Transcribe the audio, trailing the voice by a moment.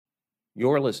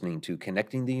You're listening to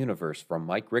Connecting the Universe from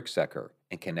Mike Ricksecker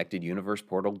and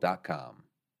ConnectedUniversePortal.com.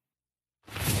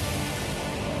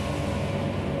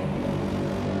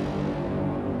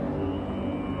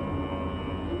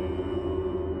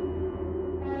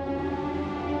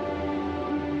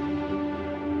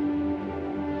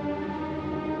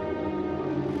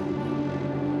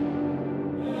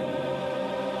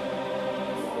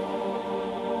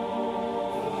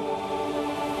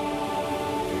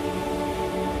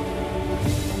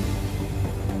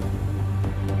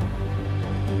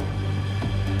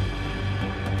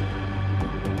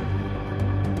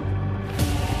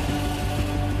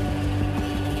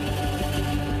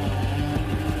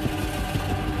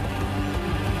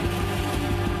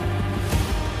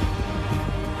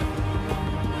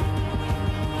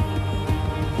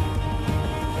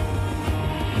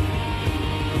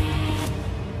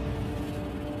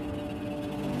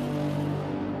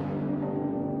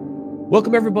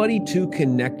 Welcome, everybody, to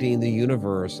Connecting the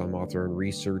Universe. I'm author and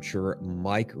researcher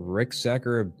Mike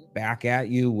Ricksecker, back at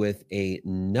you with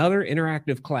another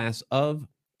interactive class of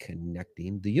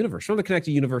Connecting the Universe from the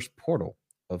Connected Universe portal,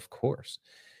 of course.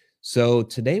 So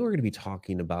today we're going to be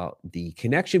talking about the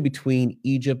connection between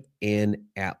Egypt and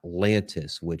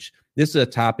Atlantis, which this is a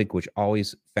topic which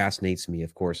always fascinates me.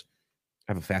 Of course,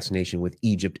 I have a fascination with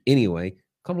Egypt anyway.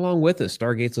 Come along with us,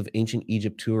 Stargates of Ancient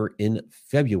Egypt tour in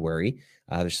February.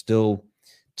 There's still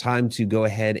time to go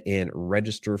ahead and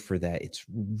register for that. It's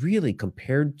really,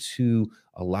 compared to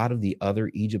a lot of the other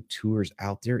Egypt tours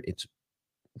out there, it's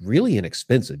really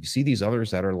inexpensive. You see these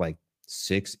others that are like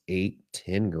 6, 8,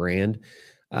 10 grand.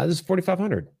 This is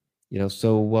 4,500.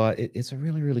 So it's a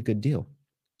really, really good deal.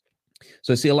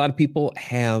 So I see a lot of people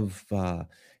have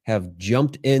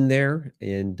jumped in there,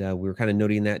 and we were kind of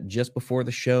noting that just before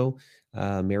the show.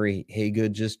 Mary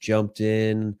Haygood just jumped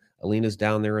in. Alina's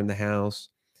down there in the house.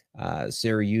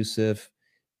 Sarah Youssef,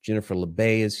 Jennifer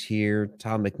LeBay is here.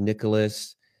 Tom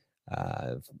McNicholas.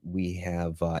 We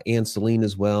have Ann Celine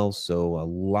as well. So a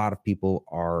lot of people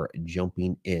are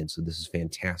jumping in. So this is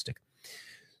fantastic.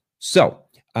 So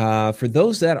for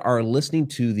those that are listening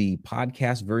to the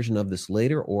podcast version of this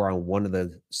later, or on one of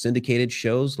the syndicated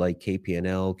shows like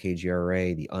KPNL,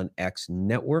 KGRA, the UnX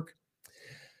Network,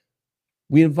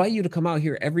 we invite you to come out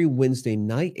here every Wednesday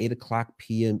night, 8 o'clock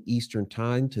p.m. Eastern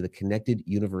Time, to the Connected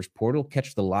Universe portal.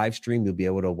 Catch the live stream. You'll be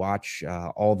able to watch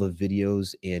all the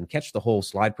videos and catch the whole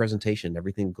slide presentation,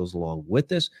 everything that goes along with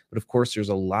this. But of course, there's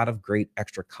a lot of great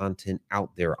extra content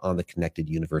out there on the Connected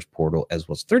Universe portal, as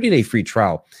well as 30-day free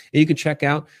trial. And you can check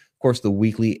out, of course, the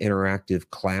weekly interactive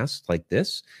class like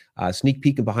this, sneak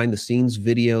peek and behind the scenes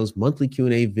videos, monthly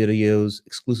Q&A videos,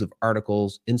 exclusive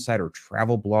articles, insider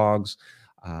travel blogs,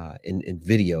 in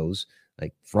videos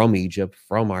like from Egypt,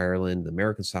 from Ireland, the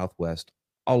American Southwest,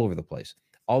 all over the place.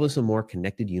 All this and more,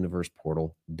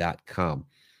 ConnectedUniversePortal.com.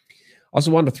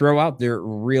 Also wanted to throw out there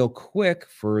real quick,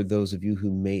 for those of you who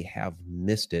may have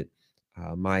missed it,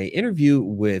 my interview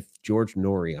with George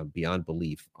Norrie on Beyond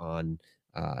Belief on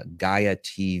Gaia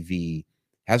TV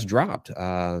has dropped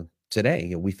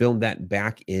today. We filmed that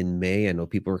back in May. I know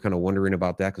people were kind of wondering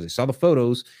about that because they saw the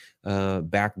photos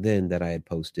back then that I had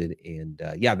posted. And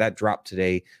that dropped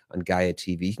today on Gaia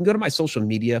TV. You can go to my social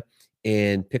media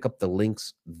and pick up the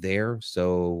links there.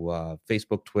 So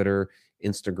Facebook, Twitter,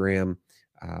 Instagram.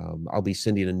 I'll be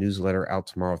sending a newsletter out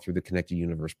tomorrow through the Connected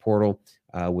Universe portal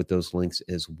with those links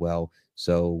as well.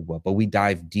 So, but we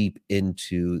dive deep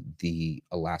into the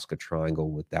Alaska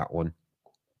Triangle with that one.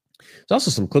 There's also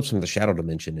some clips from the Shadow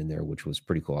Dimension in there, which was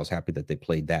pretty cool. I was happy that they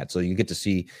played that. So you get to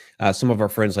see some of our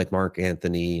friends like Mark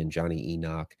Anthony and Johnny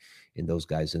Enoch and those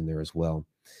guys in there as well.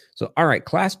 So, all right,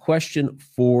 class question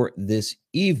for this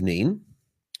evening.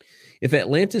 If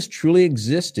Atlantis truly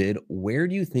existed, where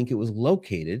do you think it was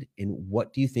located, and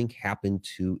what do you think happened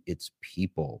to its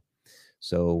people?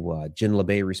 So Jen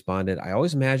LeBay responded, I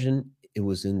always imagine it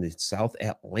was in the South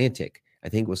Atlantic. I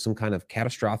think it was some kind of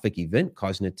catastrophic event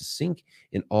causing it to sink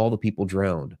and all the people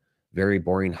drowned. Very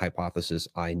boring hypothesis,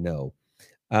 I know.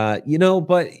 But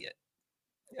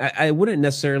I wouldn't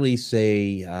necessarily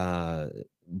say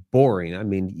boring. I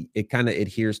mean, it kind of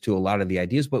adheres to a lot of the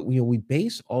ideas, but we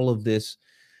base all of this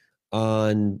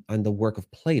on the work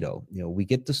of Plato. We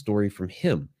get the story from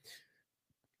him,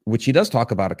 which he does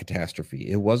talk about a catastrophe.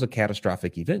 It was a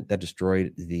catastrophic event that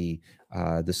destroyed the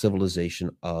civilization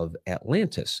of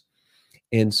Atlantis.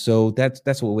 And so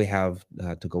that's what we have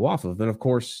to go off of. And of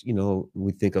course,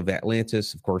 we think of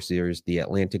Atlantis. Of course, there's the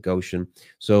Atlantic Ocean.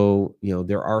 So,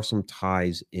 there are some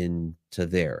ties into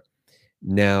there.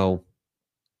 Now,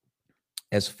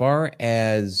 as far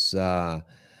as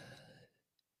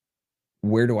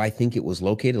where do I think it was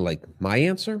located, like my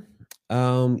answer,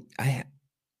 I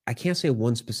I can't say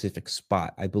one specific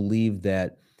spot. I believe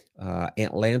that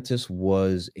Atlantis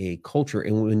was a culture,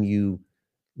 and when you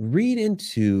read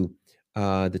into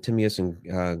the Timaeus and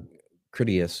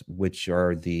Critias, which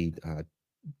are the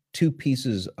two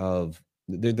pieces of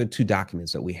they're the two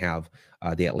documents that we have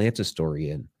the Atlantis story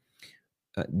in.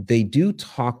 They do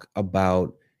talk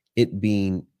about it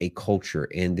being a culture,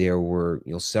 and there were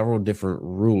several different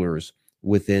rulers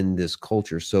within this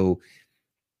culture. So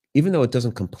even though it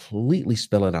doesn't completely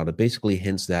spell it out, it basically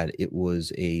hints that it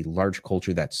was a large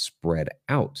culture that spread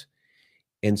out.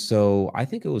 And so I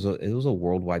think it was a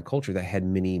worldwide culture that had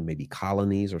many maybe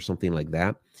colonies or something like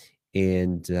that.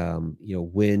 And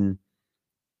when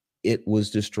it was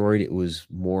destroyed, it was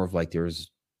more of like there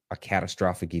was a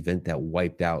catastrophic event that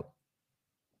wiped out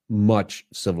much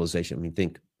civilization. I mean,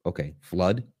 think, okay,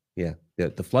 flood. Yeah,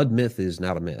 the flood myth is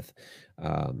not a myth.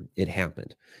 It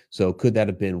happened. So could that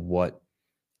have been what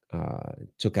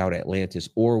took out Atlantis,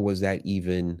 or was that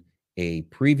even a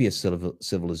previous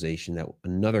civilization that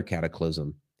another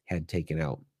cataclysm had taken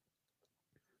out?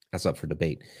 That's up for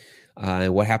debate.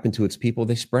 And what happened to its people?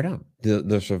 They spread out.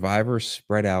 The survivors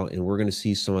spread out, and we're going to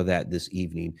see some of that this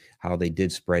evening, how they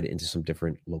did spread into some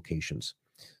different locations.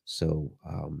 So,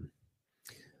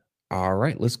 all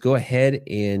right, let's go ahead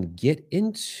and get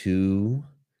into.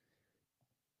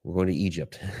 We're going to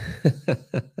Egypt.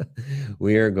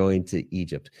 We are going to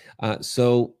Egypt.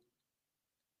 So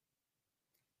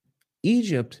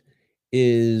Egypt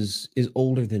is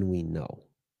older than we know.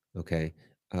 Okay,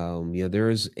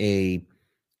 there's a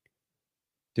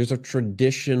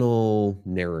traditional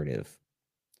narrative.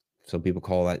 Some people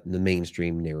call that the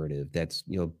mainstream narrative. That's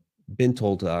been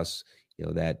told to us.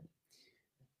 That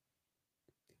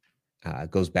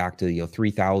goes back to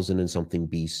 3000 and something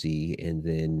BC, and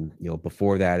then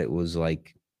before that it was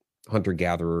like hunter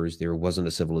gatherers. There wasn't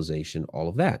a civilization, all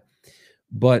of that.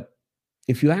 But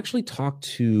if you actually talk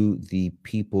to the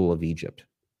people of Egypt,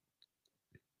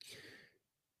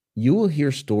 you will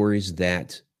hear stories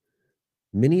that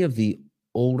many of the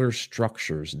older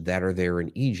structures that are there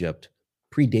in Egypt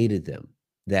predated them,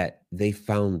 that they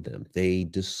found them, they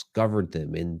discovered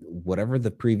them, and whatever the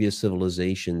previous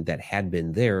civilization that had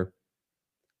been there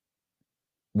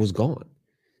was gone,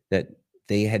 that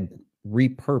they had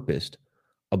repurposed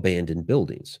abandoned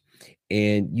buildings.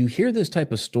 And you hear this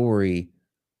type of story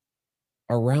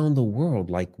around the world,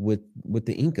 like with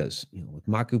the Incas, with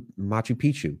Machu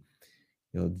Picchu.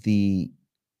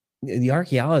 The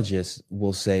archaeologists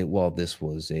will say, well, this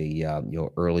was a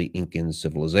early Incan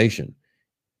civilization,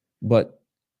 but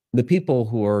the people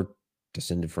who are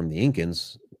descended from the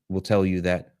Incans will tell you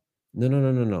that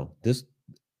no.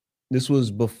 This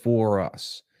was before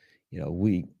us.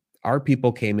 Our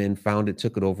people came in, found it,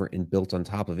 took it over, and built on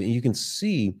top of it. And you can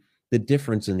see the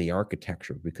difference in the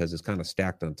architecture because it's kind of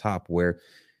stacked on top, where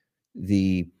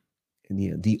the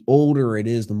older it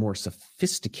is, the more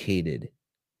sophisticated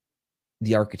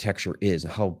the architecture is,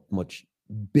 how much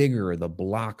bigger the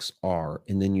blocks are,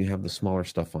 and then you have the smaller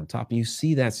stuff on top. And you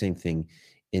see that same thing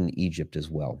in Egypt as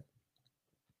well.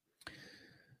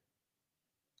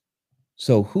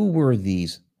 So who were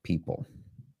these people?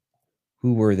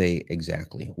 Who were they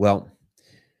exactly? Well,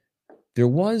 there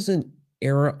was an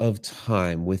era of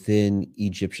time within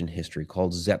Egyptian history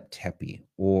called Zep Tepi,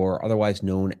 or otherwise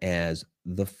known as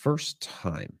the first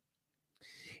time.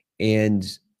 And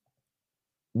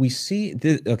we see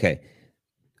this. Okay,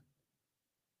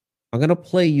 I'm going to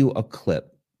play you a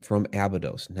clip from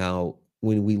Abydos. Now,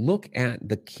 when we look at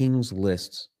the king's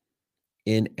lists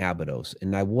in Abydos,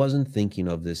 and I wasn't thinking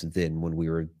of this then when we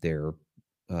were there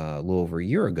a little over a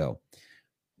year ago,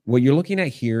 what you're looking at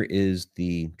here is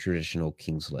the traditional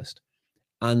king's list.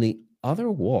 On the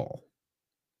other wall,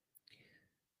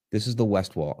 this is the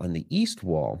west wall. On the east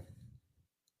wall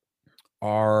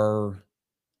are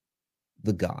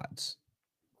the gods.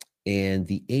 And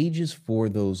the ages for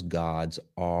those gods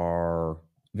are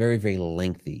very, very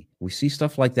lengthy. We see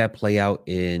stuff like that play out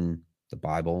in the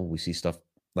Bible. We see stuff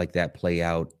like that play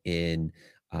out in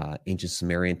ancient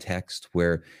Sumerian text,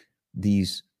 where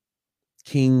these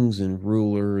kings and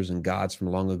rulers and gods from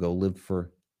long ago lived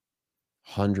for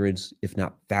hundreds, if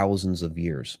not thousands of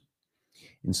years.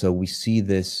 And so we see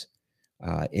this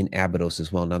in Abydos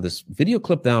as well. Now, this video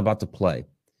clip that I'm about to play,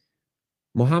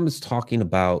 Muhammad's talking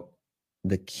about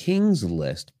the king's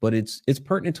list, but it's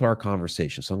pertinent to our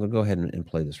conversation. So I'm going to go ahead and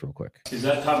play this real quick. Is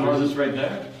that Moses right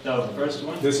there? That was the first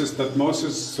one? This is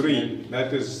Moses 3.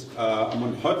 That is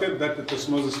Amenhotep, that is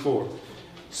Moses 4.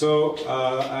 So,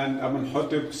 and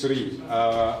Amenhotep 3.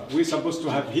 We're supposed to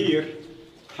have here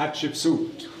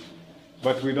Hatshepsut,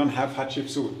 but we don't have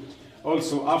Hatshepsut.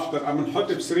 also after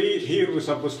Amenhotep III, here we're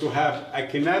supposed to have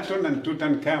Akhenaten and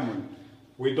Tutankhamun.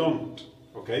 We don't,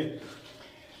 okay?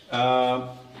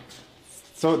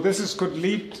 So could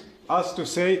lead us to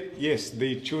say, yes,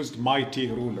 they choose mighty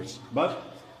rulers. But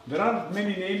there are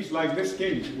many names like this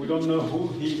king. We don't know who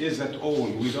he is at all.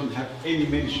 We don't have any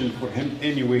mention for him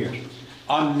anywhere.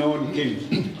 Unknown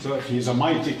king. So if he's a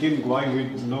mighty king, why we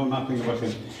know nothing about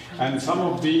him? And some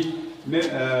of the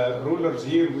rulers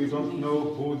here, we don't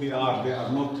know who they are. They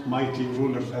are not mighty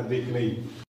rulers as they claim.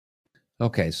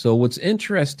 Okay, so what's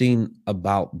interesting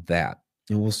about that,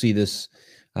 and we'll see this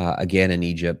again in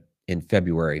Egypt in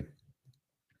February,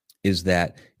 is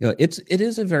that it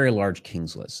is a very large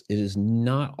king's list. It is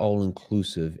not all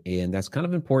inclusive, and that's kind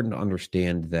of important to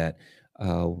understand that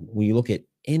when you look at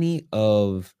any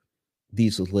of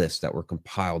these lists that were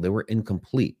compiled, they were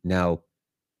incomplete. Now,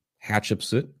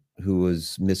 Hatshepsut, who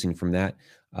was missing from that,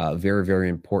 very, very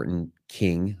important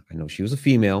king. I know she was a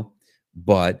female,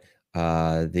 but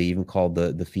they even called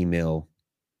the female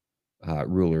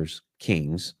rulers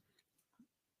kings.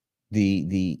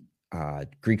 The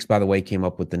Greeks, by the way, came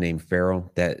up with the name Pharaoh,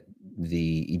 that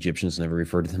the Egyptians never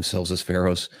referred to themselves as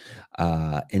pharaohs.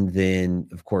 And then,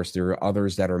 of course, there are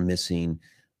others that are missing,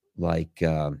 like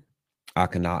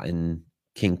Akhenaten,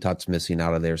 King Tut's missing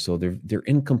out of there. So they're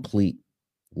incomplete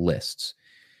lists.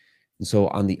 And so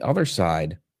on the other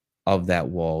side of that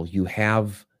wall, you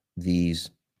have these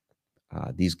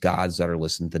gods that are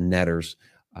listed, the netters,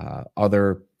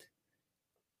 the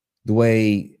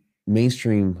way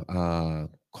mainstream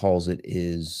calls it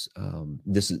is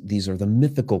these are the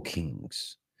mythical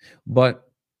kings.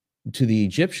 But to the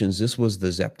Egyptians, this was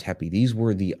the Zep-Tepi. These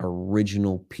were the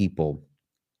original people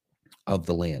of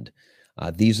the land.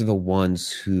 These are the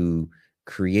ones who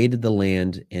created the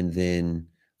land, and then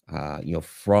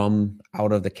from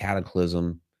out of the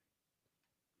cataclysm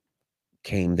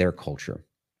came their culture.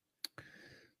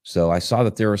 So I saw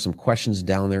that there are some questions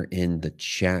down there in the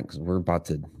chat, because we're about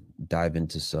to dive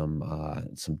into some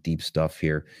deep stuff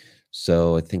here.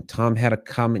 So I think Tom had a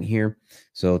comment here.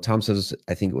 So Tom says,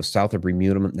 I think it was south of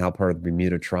Bermuda, now part of the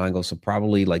Bermuda Triangle. So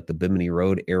probably like the Bimini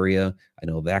Road area. I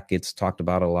know that gets talked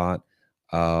about a lot.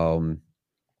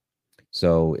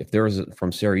 So if there was,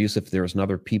 from Sarah Yusuf, there was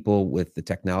another people with the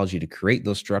technology to create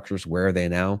those structures, where are they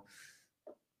now?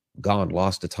 Gone,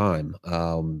 lost to time.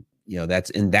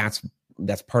 That's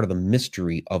part of the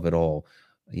mystery of it all.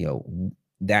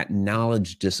 That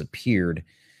knowledge disappeared.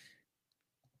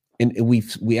 And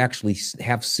we actually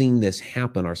have seen this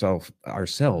happen ourselves.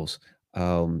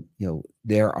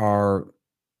 There are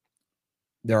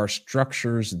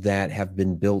structures that have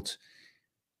been built,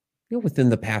 within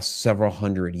the past several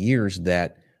hundred years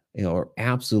that are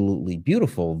absolutely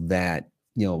beautiful. That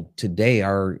today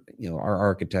our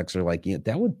architects are like,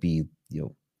 that would be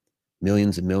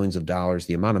millions and millions of dollars.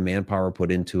 The amount of manpower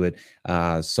put into it,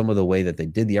 some of the way that they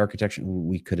did the architecture,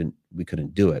 we couldn't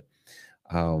do it.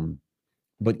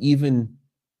 But even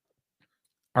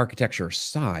architecture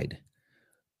aside,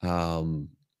 you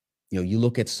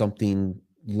look at something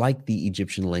like the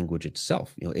Egyptian language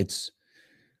itself.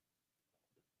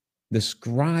 The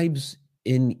scribes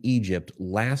in Egypt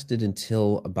lasted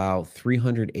until about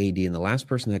 300 AD, and the last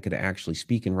person that could actually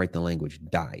speak and write the language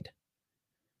died.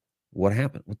 What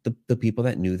happened with the people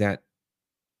that knew that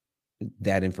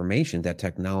information, that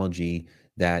technology,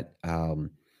 that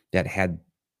had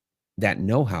that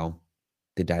know-how?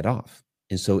 They died off.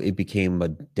 And so it became a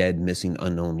dead, missing,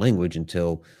 unknown language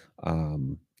until,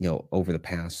 over the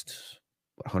past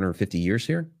 150 years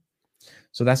here.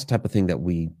 So that's the type of thing that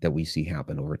we see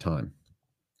happen over time.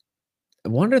 I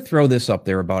wanted to throw this up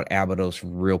there about Abydos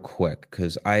real quick,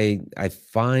 because I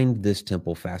find this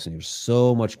temple fascinating. There's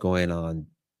so much going on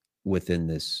within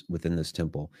this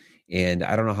temple, and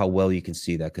I don't know how well you can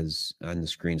see that, because on the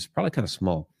screen it's probably kind of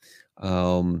small.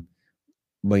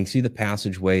 But you see the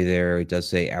passageway there. It does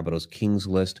say Abydos Kings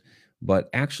List, but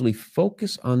actually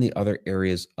focus on the other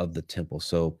areas of the temple.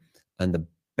 So on the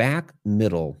back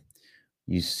middle,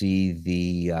 you see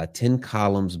the 10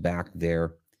 columns back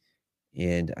there.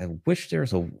 And I wish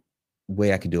there's a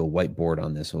way I could do a whiteboard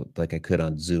on this, like I could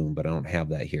on Zoom, but I don't have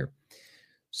that here.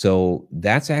 So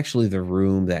that's actually the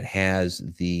room that has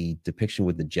the depiction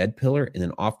with the Jed pillar. And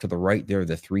then off to the right there are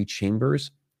the 3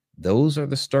 chambers. Those are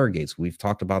the stargates. We've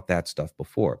talked about that stuff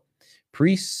before.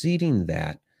 Preceding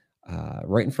that,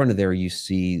 right in front of there, you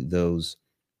see those.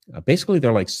 Basically,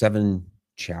 they're like 7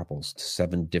 chapels to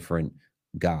 7 different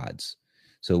gods.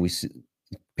 So we see,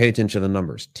 pay attention to the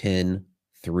numbers: 10,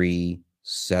 3,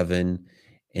 7.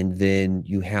 And then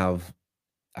you have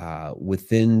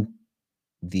within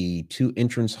the 2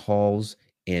 entrance halls,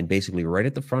 and basically right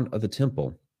at the front of the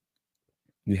temple,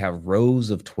 you have rows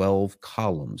of 12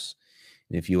 columns.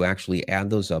 And if you actually add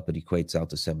those up, it equates out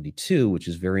to 72, which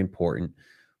is very important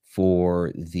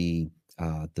for the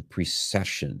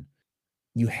precession.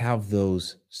 You have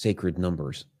those sacred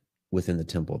numbers within the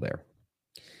temple there.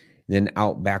 And then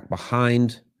out back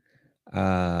behind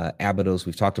Abydos,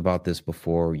 we've talked about this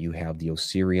before, you have the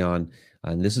Osirion.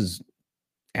 And this is,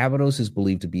 Abydos is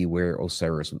believed to be where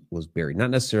Osiris was buried. Not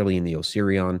necessarily in the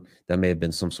Osirion. That may have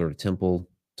been some sort of temple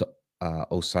to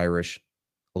Osiris.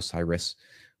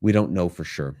 We don't know for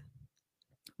sure.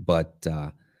 But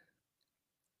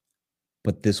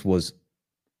this was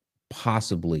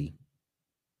possibly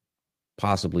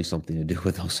something to do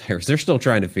with Osiris. They're still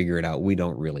trying to figure it out. We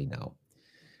don't really know.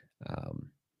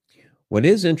 What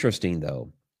is interesting,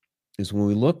 though, is when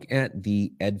we look at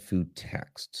the Edfu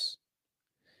texts,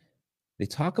 they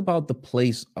talk about the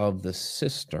place of the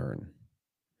cistern,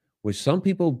 which some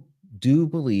people do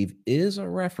believe is a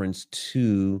reference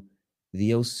to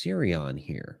the Osirion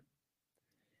here.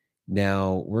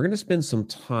 Now, we're going to spend some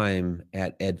time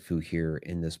at Edfu here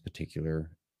in this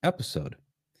particular episode,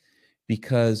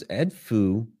 because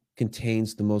Edfu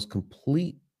contains the most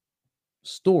complete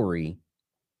story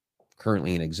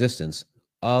currently in existence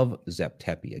of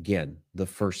Zep-Tepi. Again, the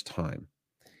first time.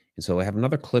 And so I have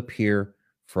another clip here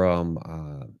from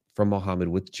Mohammed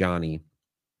with Johnny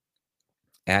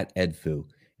at Edfu,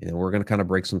 and then we're going to kind of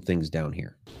break some things down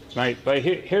here. Right, but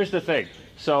here's the thing.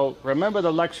 So remember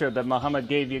the lecture that Muhammad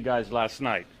gave you guys last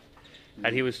night?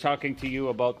 And he was talking to you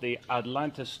about the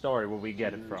Atlantis story, where we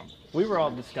get it from. We were all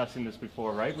discussing this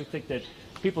before, right? We think that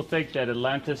people think that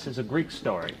Atlantis is a Greek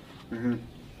story. And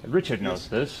Richard knows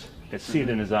this. I see it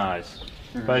in his eyes.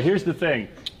 But here's the thing,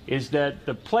 is that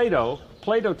Plato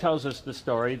tells us the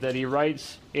story that he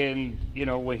writes in,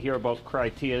 we hear about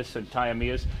Critias and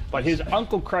Timaeus, but his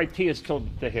uncle Critias told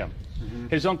it to him.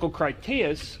 His uncle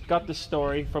Critias got the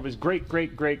story from his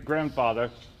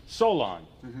great-great-great-grandfather, Solon.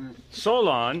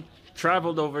 Solon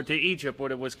traveled over to Egypt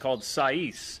when it was called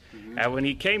Sais. And when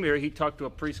he came here, he talked to a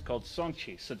priest called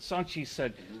Sonchis. And Sonchis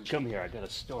said, come here, I got a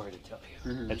story to tell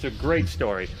you. It's a great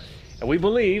story. And we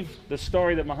believe the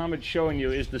story that Muhammad's showing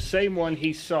you is the same one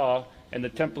he saw in the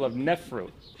temple of Nefru.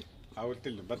 I will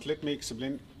tell you, but let me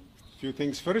explain a few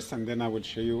things first, and then I will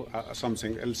show you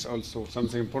something else also,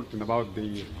 something important about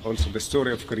the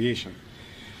story of creation.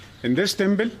 In this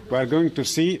temple, we are going to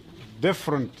see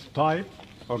different type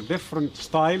or different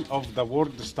style of the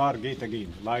word Stargate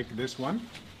again, like this one.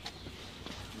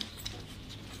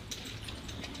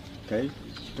 Okay,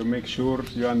 to make sure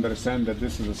you understand that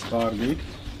this is a Stargate.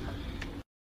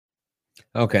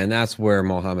 Okay, and that's where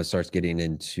Mohammed starts getting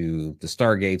into the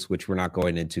Stargates, which we're not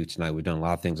going into tonight. We've done a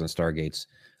lot of things on Stargates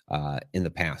in the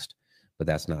past, but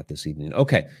that's not this evening.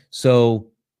 Okay,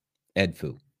 so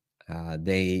Edfu,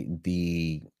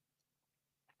 the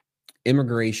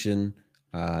immigration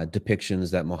depictions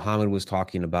that Mohammed was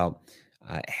talking about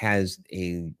has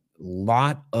a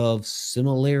lot of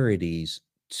similarities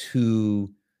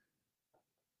to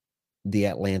the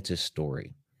Atlantis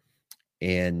story,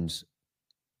 and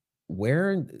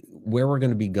where we're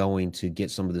going to be going to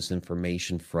get some of this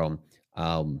information from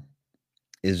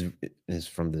is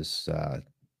from this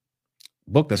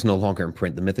book that's no longer in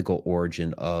print, The Mythical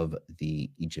Origin of the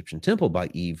Egyptian Temple by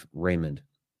Eve Raymond.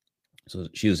 So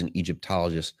she was an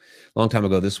Egyptologist a long time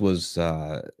ago. This was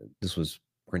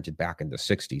printed back in the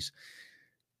 60s.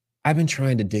 I've been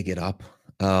trying to dig it up.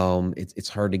 It's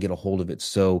hard to get a hold of it.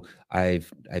 So I've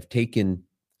taken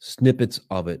snippets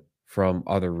of it from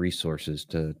other resources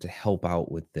to help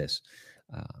out with this.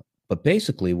 But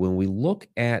basically, when we look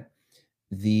at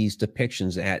these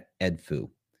depictions at Edfu,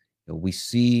 we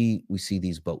see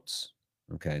these boats,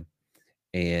 okay?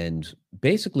 And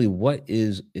basically what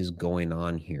is going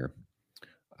on here,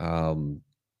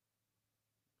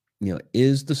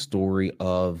 is the story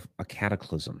of a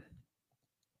cataclysm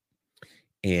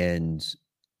and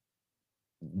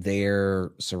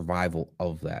their survival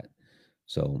of that.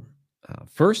 So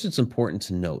first, it's important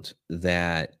to note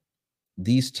that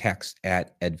these texts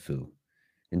at Edfu,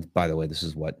 and by the way, this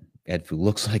is what Edfu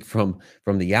looks like from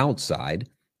the outside,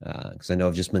 because I know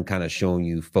I've just been kind of showing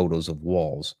you photos of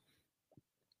walls,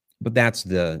 but that's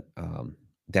the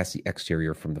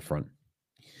exterior from the front.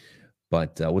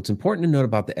 But what's important to note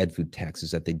about the Edfu text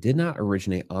is that they did not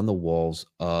originate on the walls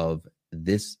of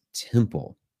this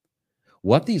temple.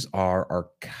 What these are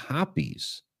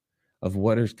copies of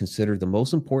what is considered the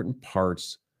most important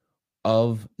parts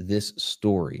of this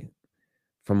story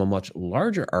from a much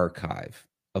larger archive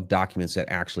of documents that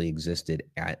actually existed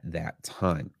at that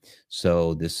time.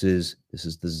 So this is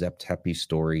the Zep-Tepi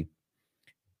story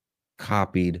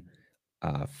copied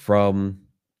from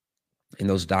in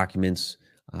those documents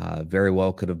Very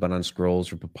well could have been on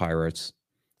scrolls or papyrus,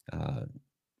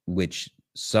 which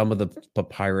some of the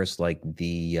papyrus, like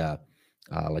the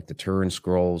Turin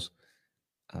scrolls,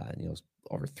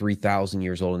 over 3,000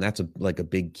 years old, and that's like a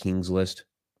big king's list.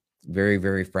 Very,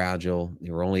 very fragile.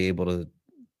 They were only able to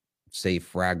save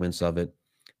fragments of it,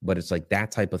 but it's like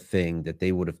that type of thing that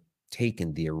they would have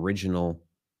taken the original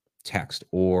text,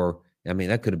 or I mean,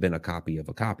 that could have been a copy of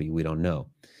a copy. We don't know,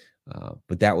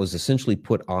 but that was essentially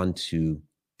put onto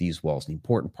these walls, the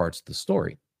important parts of the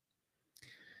story.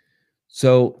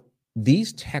 So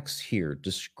these texts here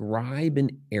describe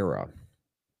an era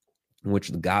in which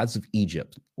the gods of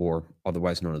Egypt, or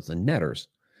otherwise known as the Netters,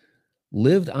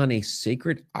 lived on a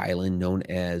sacred island known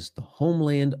as the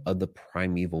homeland of the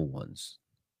primeval ones.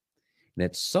 And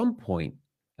at some point,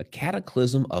 a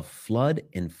cataclysm of flood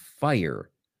and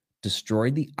fire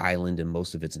destroyed the island and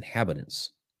most of its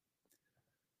inhabitants.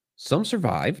 Some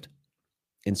survived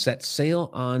and set sail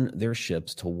on their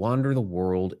ships to wander the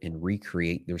world and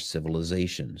recreate their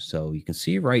civilization. So you can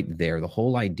see right there the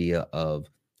whole idea of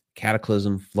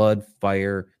cataclysm, flood,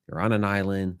 fire. They're on an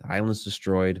island, the island's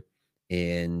destroyed,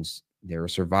 and there are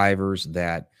survivors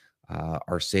that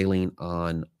are sailing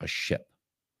on a ship.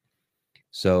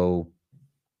 So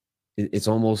it's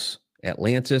almost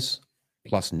Atlantis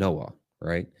plus Noah,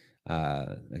 right?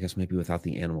 I guess maybe without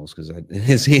the animals, because I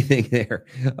didn't see anything there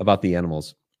about the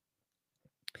animals.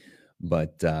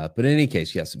 But in any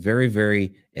case, yes, very,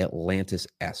 very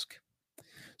Atlantis-esque.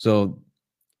 So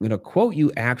I'm going to quote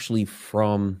you actually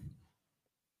from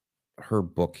her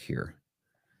book here.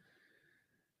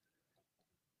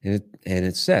 And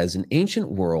it says, an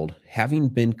ancient world, having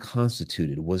been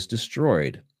constituted, was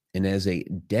destroyed. And as a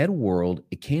dead world,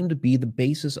 it came to be the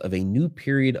basis of a new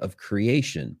period of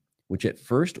creation, which at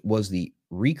first was the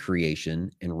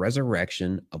recreation and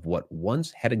resurrection of what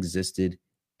once had existed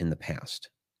in the past.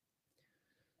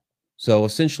 So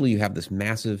essentially, you have this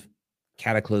massive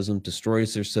cataclysm,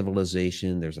 destroys their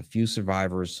civilization. There's a few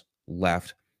survivors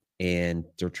left, and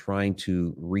they're trying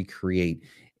to recreate.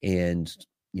 And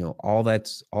all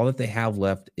that they have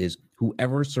left is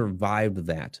whoever survived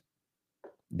that,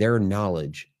 their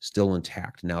knowledge still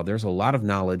intact. Now, there's a lot of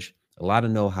knowledge, a lot of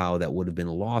know-how that would have been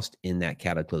lost in that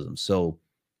cataclysm. So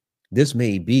this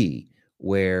may be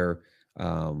where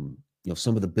some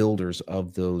of the builders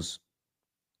of those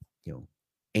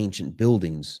ancient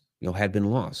buildings had been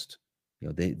lost.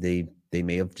 They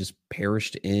may have just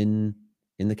perished in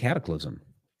the cataclysm.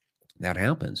 That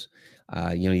happens.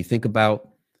 You think about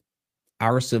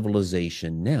our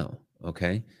civilization now.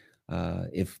 Okay,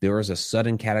 if there was a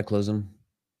sudden cataclysm,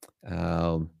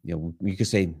 you could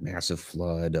say massive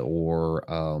flood, or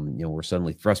we're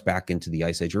suddenly thrust back into the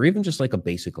ice age, or even just like a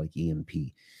basic like EMP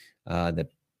that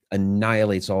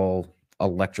annihilates all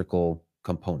electrical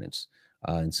components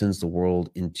and sends the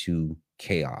world into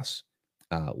chaos,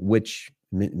 which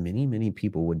many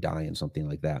people would die in something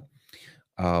like that.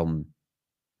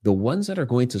 The ones that are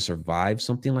going to survive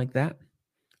something like that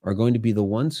are going to be the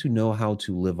ones who know how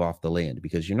to live off the land,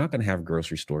 because you're not going to have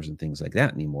grocery stores and things like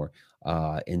that anymore.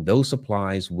 And those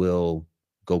supplies will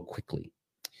go quickly.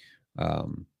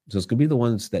 So it's going to be the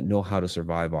ones that know how to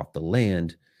survive off the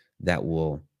land that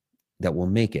will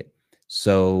make it.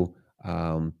 So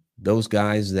those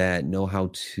guys that know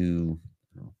how to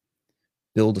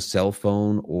build a cell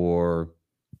phone or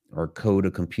code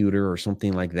a computer or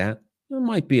something like that, there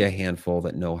might be a handful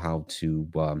that know how to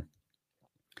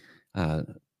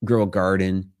grow a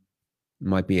garden.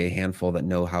 Might be a handful that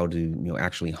know how to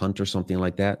actually hunt or something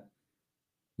like that.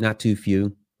 Not too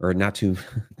few, or not too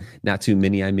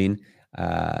many. I mean,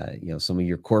 some of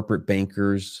your corporate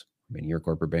bankers, many of your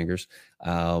corporate bankers,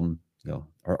 are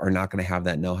not going to have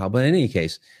that know-how. But in any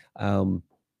case,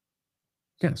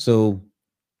 so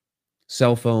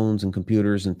cell phones and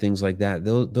computers and things like that,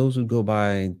 those would go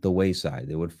by the wayside.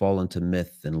 They would fall into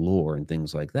myth and lore and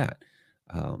things like that.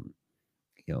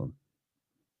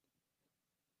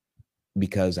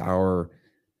 Because our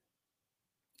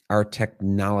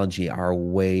technology, our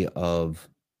way of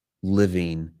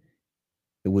living,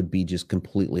 it would be just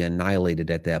completely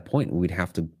annihilated at that point. We'd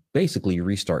have to basically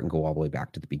restart and go all the way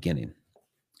back to the beginning.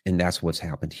 And that's what's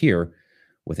happened here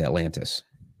with Atlantis.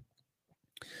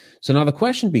 So now the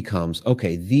question becomes,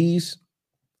 okay, these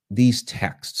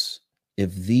texts,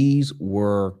 if these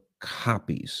were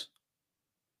copies,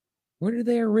 where did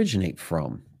they originate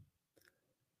from?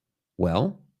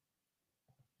 Well,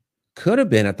 could have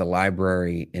been at the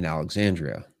library in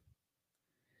Alexandria.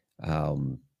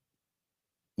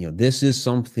 This is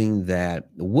something that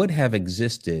would have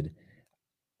existed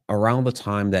around the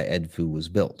time that Edfu was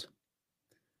built.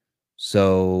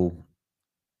 So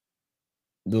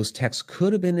those texts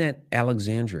could have been at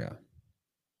Alexandria.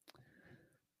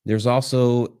 There's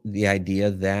also the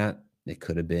idea that it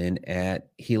could have been at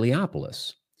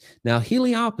Heliopolis. Now,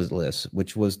 Heliopolis,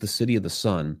 which was the city of the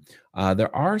sun,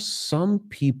 there are some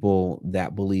people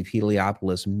that believe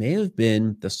Heliopolis may have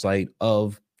been the site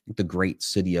of the great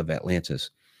city of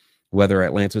Atlantis. Whether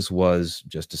Atlantis was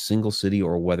just a single city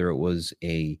or whether it was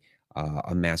a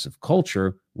massive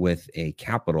culture with a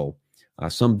capital,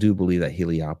 some do believe that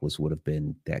Heliopolis would have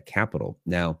been that capital.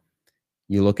 Now,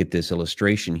 you look at this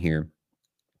illustration here,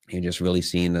 you're just really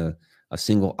seeing a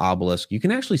single obelisk. You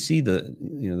can actually see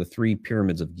the three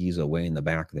pyramids of Giza way in the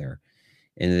back there,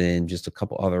 and then just a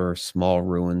couple other small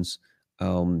ruins.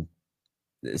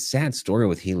 Sad story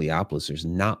with Heliopolis. There's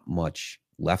not much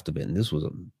left of it, and this was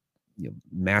a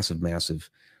massive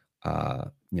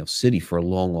city for a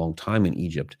long time in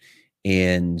Egypt.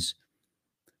 And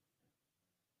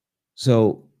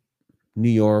so New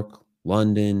York,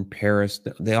 London, Paris,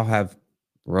 they all have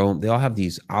Rome, they all have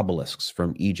these obelisks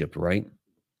from Egypt, right?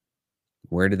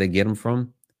 Where did they get them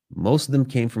from? Most of them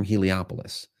came from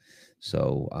Heliopolis.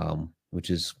 So which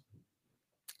is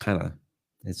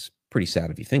it's pretty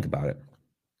sad if you think about it.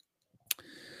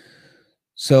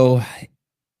 So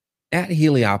at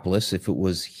Heliopolis, if it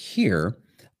was here,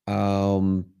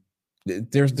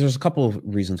 there's a couple of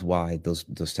reasons why those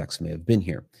texts may have been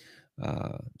here.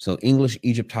 So English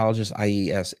Egyptologist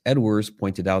I.E.S. Edwards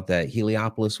pointed out that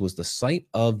Heliopolis was the site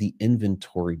of the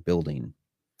inventory building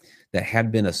that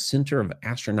had been a center of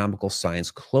astronomical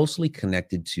science closely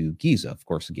connected to Giza. Of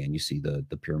course, again, you see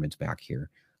the pyramids back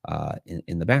here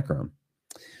in the background.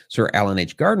 Sir Alan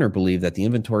H. Gardner believed that the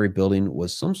inventory building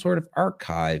was some sort of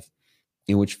archive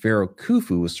in which Pharaoh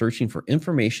Khufu was searching for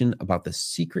information about the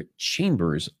secret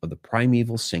chambers of the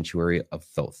primeval sanctuary of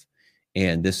Thoth.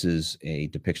 And this is a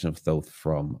depiction of Thoth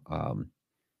from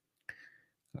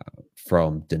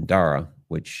Dendera,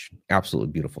 which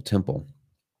absolutely beautiful temple.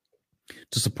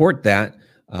 To support that,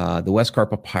 the Westcar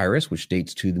Papyrus, which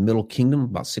dates to the Middle Kingdom,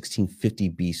 about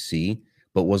 1650 BC,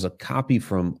 but was a copy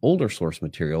from older source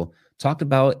material, talked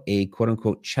about a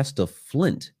quote-unquote chest of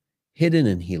flint hidden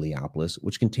in Heliopolis,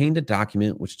 which contained a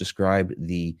document which described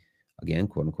the, again,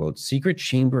 quote-unquote, secret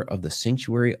chamber of the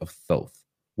sanctuary of Thoth,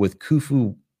 with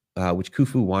Khufu, which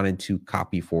Khufu wanted to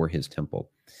copy for his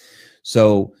temple.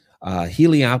 So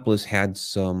Heliopolis had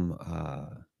some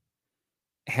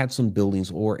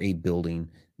buildings or a building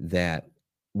that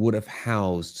would have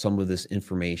housed some of this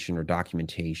information or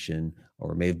documentation,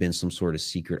 or may have been some sort of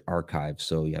secret archive.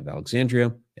 So you have Alexandria,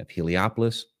 you have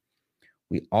Heliopolis.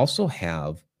 We also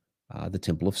have the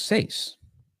Temple of Sais.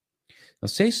 Now,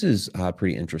 Sais is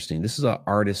pretty interesting. This is an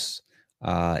artist's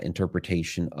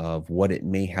interpretation of what it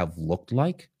may have looked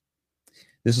like.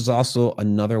 This is also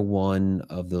another one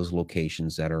of those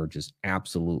locations that are just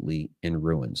absolutely in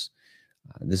ruins.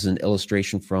 This is an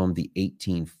illustration from the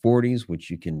 1840s, which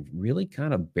you can really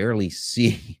kind of barely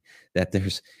see that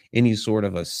there's any sort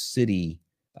of a city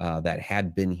that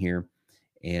had been here.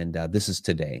 And this is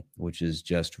today, which is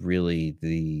just really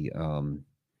the,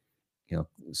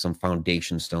 some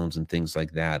foundation stones and things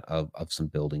like that of some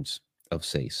buildings of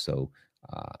Sais. So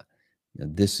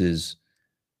this is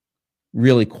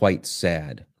really quite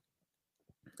sad,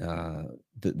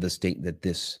 the state that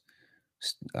this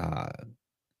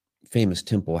famous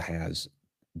temple has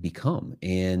become.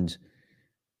 And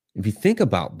if you think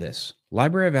about this,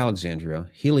 Library of Alexandria,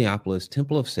 Heliopolis,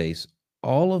 Temple of Sais,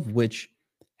 all of which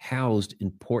housed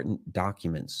important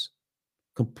documents,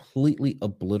 completely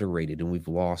obliterated, and we've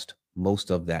lost most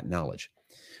of that knowledge.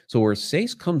 So where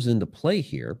Sais comes into play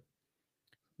here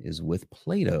is with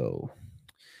Plato.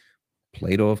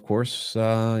 Plato, of course,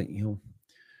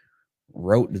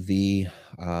 wrote the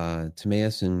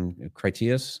Timaeus and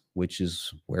Critias, which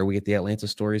is where we get the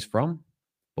Atlantis stories from,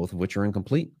 both of which are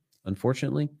incomplete,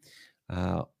 unfortunately.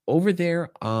 Over there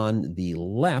on the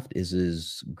left is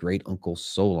his great uncle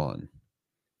Solon.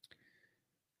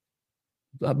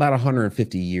 About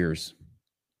 150 years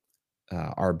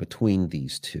are between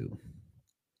these two.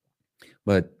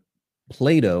 But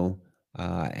Plato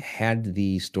had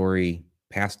the story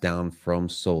passed down from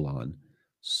Solon.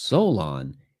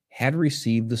 Solon had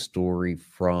received the story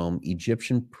from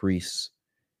Egyptian priests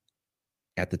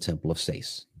at the Temple of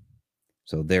Sais.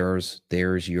 So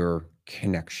there's your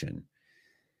connection.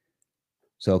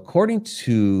 So according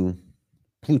to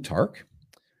Plutarch,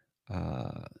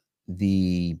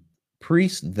 the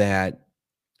priest that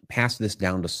passed this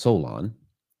down to Solon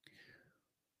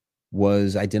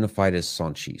was identified as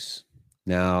Sanchis.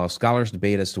 Now, scholars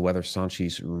debate as to whether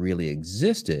Sanchis really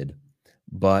existed,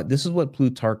 but this is what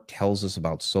Plutarch tells us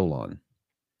about Solon. It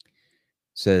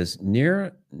says,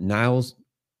 near Nile's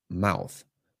mouth,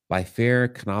 by fair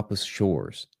Canopus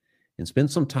shores, and spent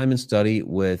some time in study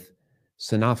with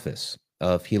Xenophus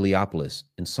of Heliopolis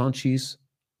and Sanchis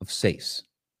of Sais,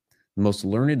 the most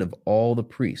learned of all the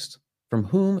priests, from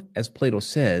whom, as Plato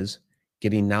says,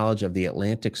 getting knowledge of the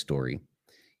Atlantic story,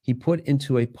 he put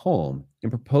into a poem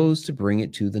and proposed to bring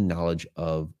it to the knowledge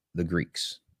of the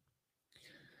Greeks.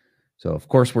 So, of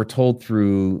course, we're told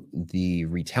through the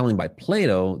retelling by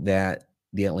Plato that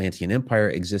the Atlantean Empire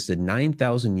existed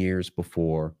 9,000 years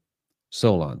before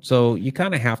Solon. So you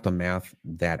kind of have to math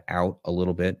that out a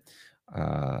little bit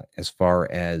as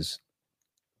far as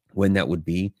when that would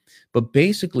be. But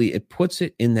basically, it puts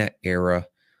it in that era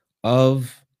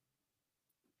of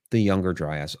the Younger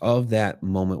Dryas, of that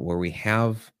moment where we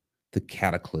have the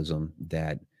cataclysm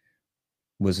that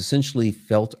was essentially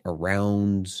felt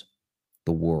around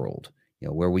the world,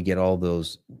 where we get all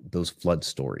those flood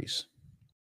stories.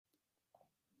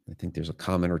 I think there's a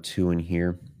comment or two in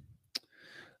here.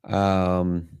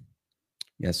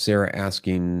 Sarah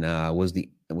asking,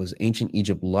 was ancient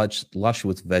Egypt lush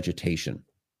with vegetation?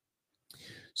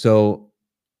 So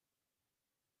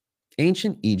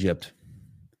ancient Egypt,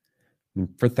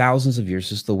 for thousands of years,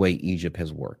 this is the way Egypt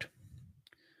has worked.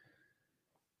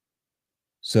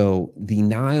 So the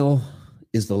Nile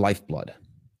is the lifeblood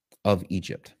of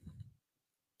Egypt.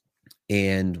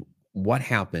 And what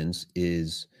happens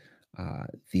is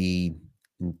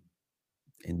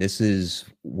and this is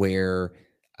where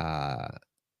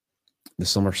the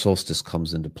summer solstice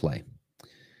comes into play.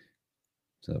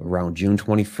 So around June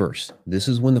 21st, this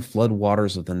is when the flood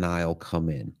waters of the Nile come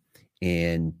in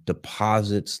and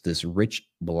deposits this rich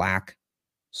black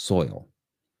soil.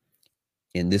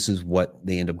 And this is what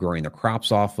they end up growing their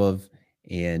crops off of.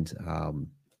 And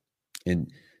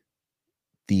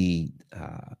the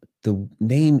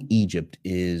name Egypt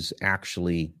is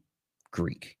actually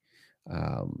Greek.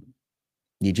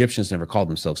 The Egyptians never called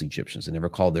themselves Egyptians. They never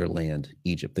called their land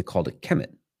Egypt. They called it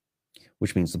Kemet,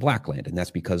 which means the black land. And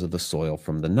that's because of the soil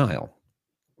from the Nile.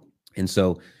 And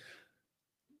so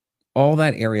all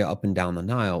that area up and down the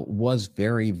Nile was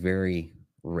very, very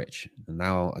rich. And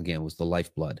now, again, was the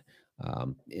lifeblood.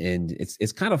 And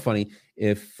it's kind of funny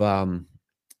if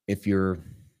you're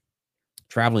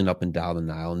traveling up and down the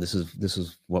Nile, and this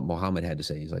is what Muhammad had to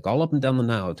say. He's like, all up and down the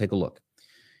Nile, take a look.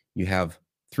 You have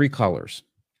 3 colors: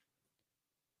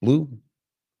 blue,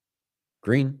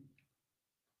 green,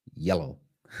 yellow.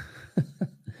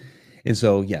 And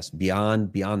so, yes,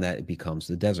 beyond that, it becomes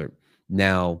the desert.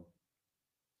 Now,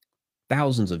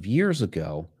 thousands of years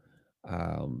ago,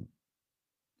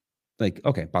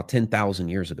 about 10,000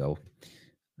 years ago,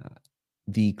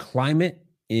 the climate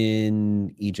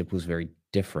in Egypt was very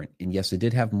different. And yes, they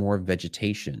did have more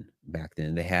vegetation back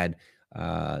then. They had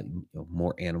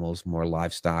more animals, more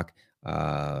livestock,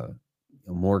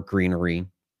 more greenery.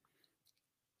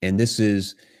 And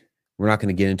we're not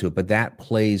going to get into it, but that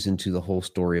plays into the whole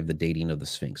story of the dating of the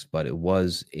Sphinx. But it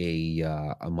was a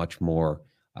much more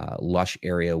lush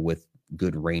area with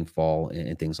good rainfall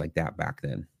and things like that back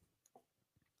then.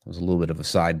 It was a little bit of a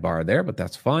sidebar there, but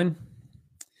that's fine.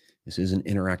 This is an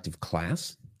interactive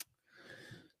class.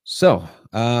 So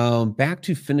back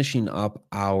to finishing up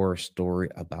our story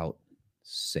about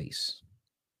Sais.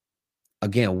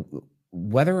 Again,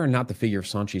 whether or not the figure of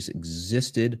Sanchis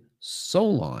existed,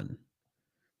 Solon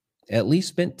at least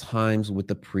spent times with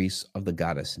the priests of the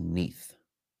goddess Neith.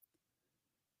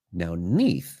 Now,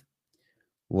 Neith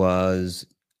was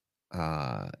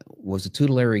a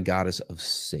tutelary goddess of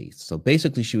Sais. So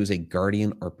basically, she was a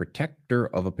guardian or protector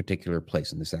of a particular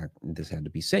place, and this had to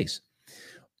be Sais.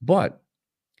 But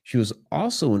she was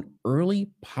also an early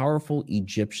powerful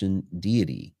Egyptian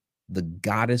deity, the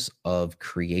goddess of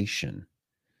creation.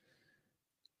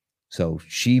 So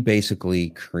she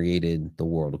basically created the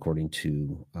world according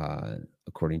to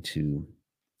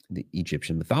the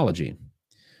Egyptian mythology.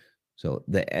 So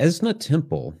the Esna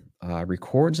temple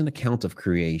records an account of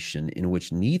creation in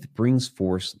which Neith brings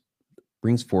forth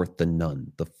the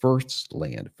Nun, the first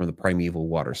land from the primeval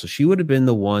water. So she would have been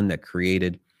the one that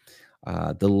created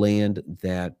the land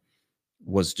that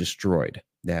was destroyed,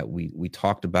 that we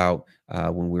talked about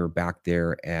when we were back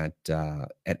there at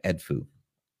Edfu.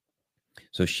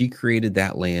 So she created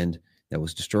that land that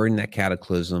was destroyed in that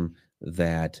cataclysm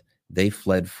that they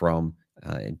fled from,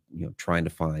 trying to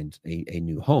find a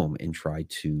new home and try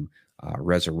to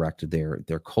resurrect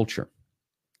their culture.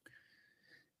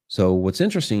 So what's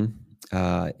interesting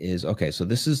is, okay, so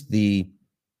this is the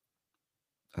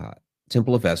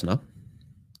Temple of Esna.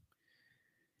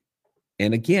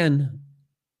 And again,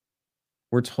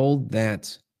 we're told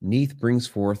that Neith brings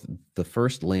forth the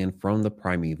first land from the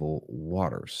primeval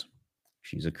waters.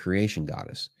 She's a creation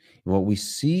goddess. And what we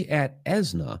see at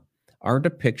Esna are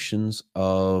depictions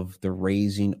of the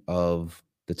raising of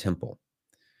the temple.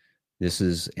 This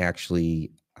is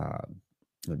actually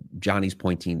Johnny's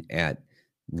pointing at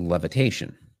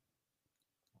levitation.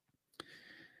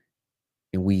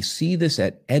 And we see this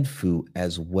at Edfu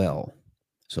as well.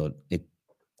 So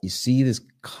you see this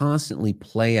constantly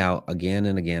play out again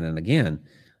and again and again.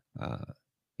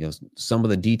 Some of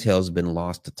the details have been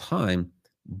lost to time,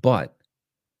 but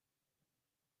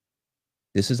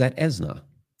this is at Esna.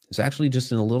 It's actually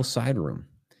just in a little side room.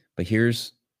 But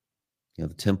here's the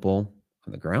temple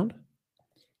on the ground.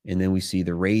 And then we see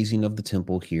the raising of the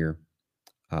temple here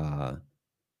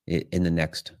in the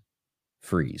next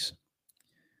frieze,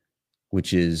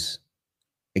 which is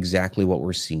exactly what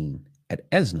we're seeing at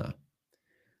Esna.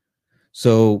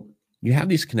 So you have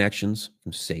these connections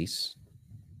from Sais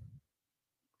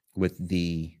with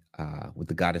the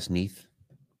goddess Neith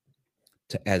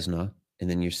to Esna, and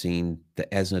then you're seeing the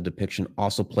Esna depiction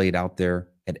also played out there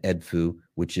at Edfu,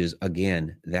 which is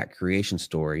again that creation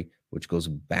story, which goes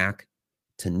back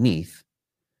to Neith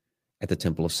at the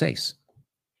Temple of Sais.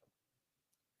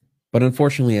 But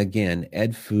unfortunately, again,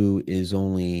 Edfu is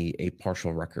only a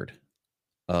partial record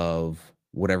of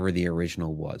whatever the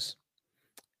original was.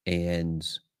 And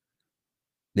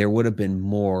there would have been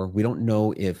more. We don't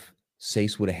know if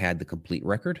Sais would have had the complete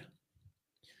record,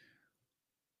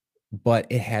 but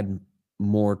it had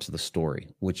more to the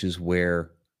story, which is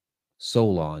where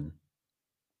Solon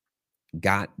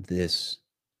got this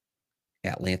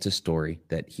Atlantis story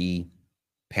that he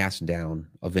passed down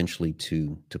eventually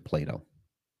to Plato.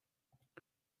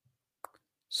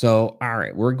 So, all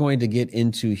right, we're going to get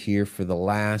into here for the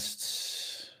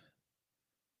last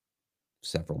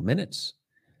several minutes.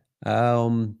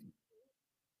 A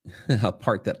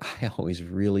part that I always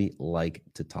really like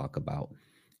to talk about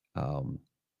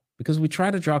because we try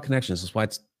to draw connections. That's why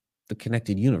it's the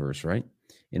connected universe, right?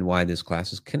 And why this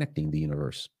class is connecting the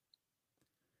universe.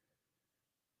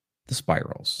 The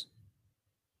spirals.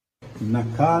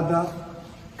 Nakada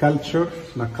culture,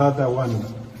 Nakada 1,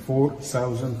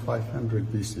 4,500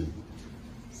 BC.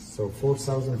 So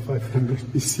 4,500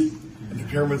 BC. And the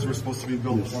pyramids were supposed to be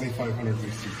built 2,500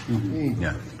 BC. Mm-hmm.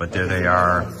 Yeah, but there they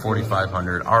are,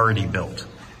 4,500 already built.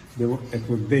 It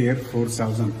was there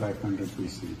 4,500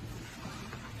 BC.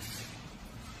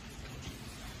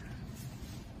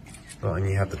 Well, and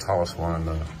you have the tallest one on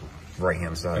the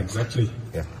right-hand side. Exactly.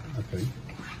 Yeah. Okay.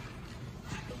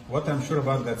 What I'm sure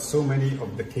about that, so many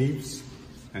of the caves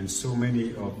and so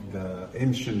many of the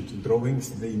ancient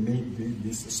drawings, they made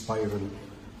these spiral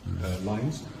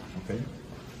lines. Okay.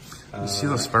 You see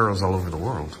those spirals all over the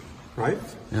world. Right?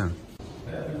 Yeah.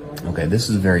 Okay, this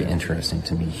is very interesting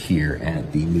to me here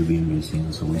at the Nubian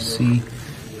Museum. So we see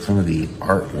some of the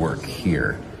artwork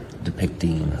here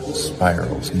depicting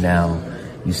spirals. Now,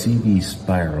 you see these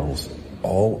spirals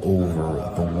all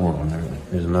over the world.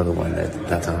 There's another one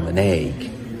that's on an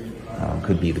egg.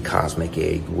 Could be the cosmic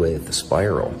egg with the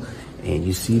spiral. And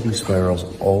you see these spirals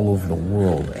all over the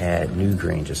world at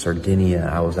Newgrange, Sardinia.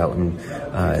 I was out in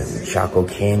Chaco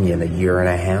Canyon a year and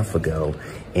a half ago,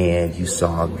 and you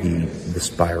saw the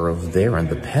spirals there and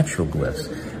the petroglyphs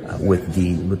with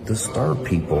the star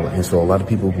people. And so a lot of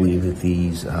people believe that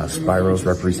these spirals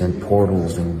represent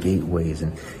portals and gateways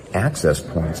and access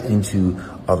points into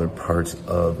other parts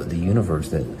of the universe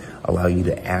that allow you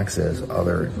to access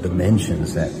other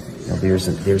dimensions. That there's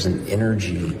an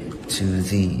energy to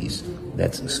these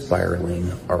that's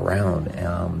spiraling around,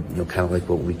 kind of like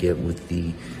what we get with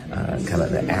the kind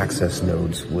of the access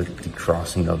nodes with the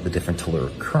crossing of the different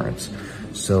telluric currents.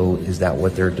 So is that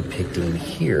what they're depicting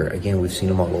here? Again, we've seen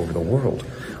them all over the world.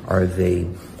 Are they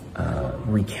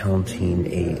recounting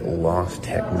a lost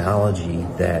technology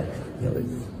that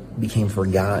became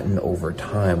forgotten over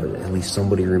time, but at least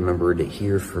somebody remembered it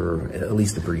here for at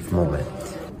least a brief moment?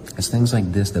 It's things like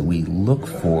this that we look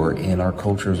for in our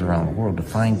cultures around the world to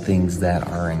find things that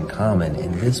are in common.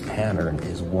 And this pattern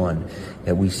is one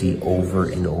that we see over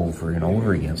and over and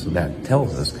over again. So that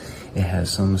tells us it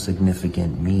has some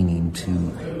significant meaning to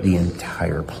the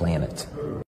entire planet.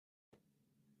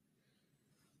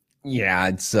 Yeah,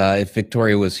 it's if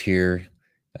Victoria was here,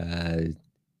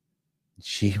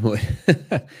 she would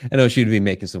I know she'd be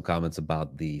making some comments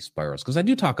about the spirals, because I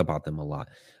do talk about them a lot,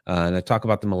 and I talk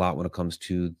about them a lot when it comes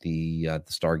to the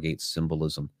Stargate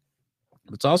symbolism.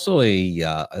 It's also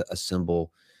a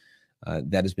symbol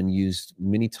that has been used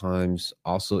many times,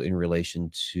 also in relation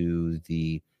to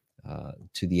the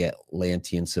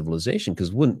Atlantean civilization.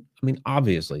 Because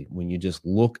obviously, when you just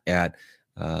look at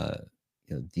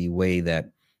the way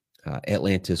that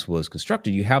Atlantis was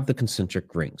constructed, you have the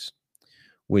concentric rings,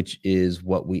 which is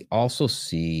what we also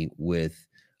see with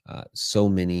so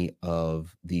many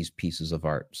of these pieces of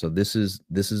art. So this is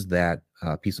that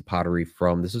piece of pottery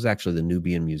from, this is actually the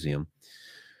Nubian Museum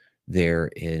there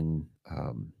in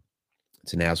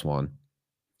it's in Aswan.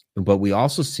 But we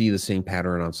also see the same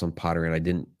pattern on some pottery, and I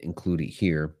didn't include it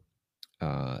here,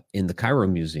 in the Cairo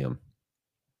Museum.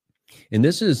 And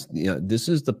this is, this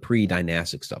is the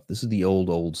pre-dynastic stuff. This is the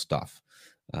old stuff.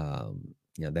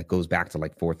 That goes back to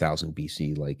like 4000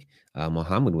 BC, like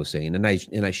Muhammad was saying. And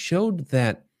I showed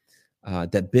that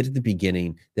that bit at the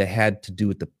beginning that had to do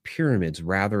with the pyramids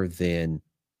rather than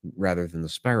the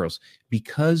spirals,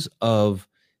 because of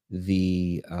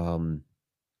the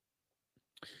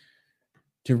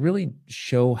to really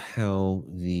show how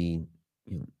the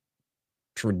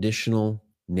traditional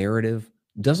narrative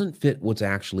doesn't fit what's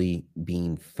actually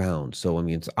being found. So I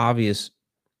mean, it's obvious.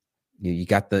 You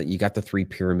got the three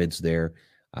pyramids there.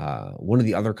 One of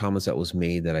the other comments that was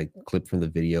made that I clipped from the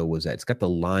video was that it's got the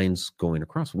lines going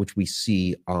across, which we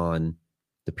see on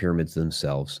the pyramids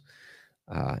themselves.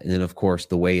 And then, of course,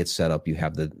 the way it's set up, you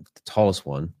have the tallest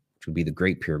one, which would be the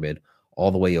Great Pyramid,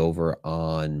 all the way over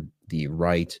on the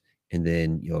right, and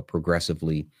then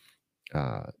progressively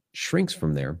shrinks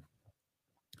from there.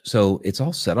 So it's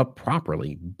all set up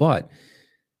properly, but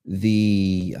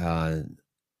the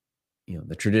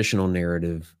the traditional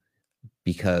narrative,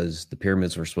 because the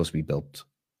pyramids were supposed to be built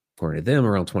according to them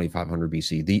around 2500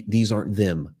 BC. These aren't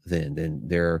them then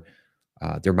they're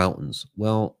mountains.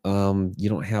 Well, you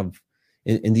don't have,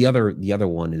 and the other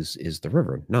one is the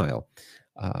river Nile.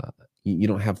 You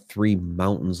don't have three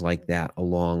mountains like that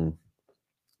along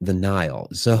the Nile,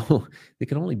 so they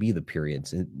can only be the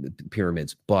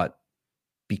pyramids. But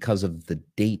because of the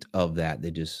date of that,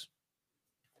 they just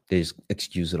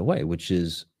excuse it away, which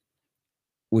is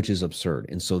absurd.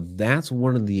 And so that's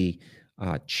one of the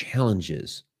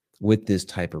challenges with this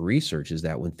type of research, is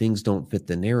that when things don't fit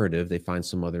the narrative, they find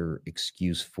some other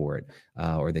excuse for it,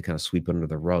 or they kind of sweep it under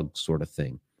the rug, sort of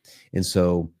thing. And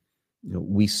so,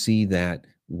 we see that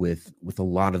with a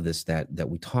lot of this that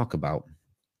we talk about.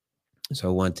 So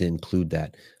I want to include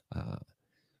that.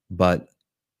 But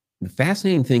the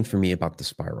fascinating thing for me about the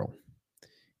spiral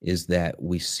is that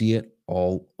we see it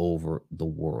all over the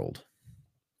world.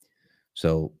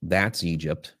 So that's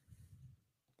Egypt.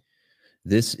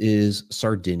 This is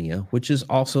Sardinia, which is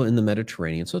also in the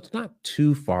Mediterranean. So it's not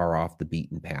too far off the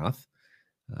beaten path.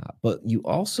 But you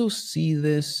also see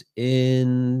this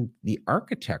in the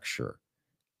architecture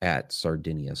at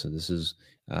Sardinia. So this is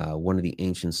one of the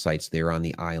ancient sites there on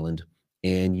the island.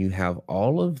 And you have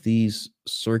all of these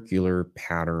circular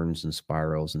patterns and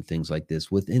spirals and things like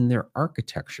this within their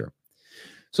architecture.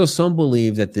 So some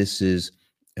believe that this is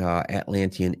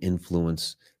Atlantean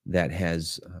influence that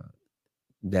has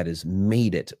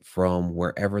made it from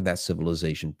wherever that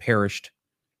civilization perished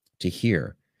to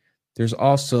here. There's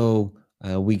also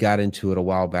we got into it a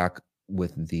while back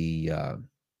with the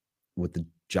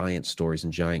giant stories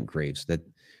and giant graves, that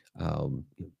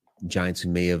giants who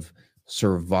may have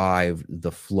survived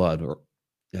the flood, or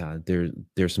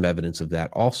there's some evidence of that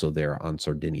also there on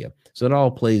Sardinia. So it all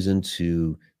plays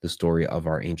into the story of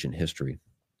our ancient history.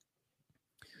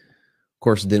 Of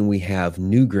course, then we have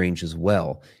Newgrange as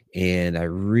well. And I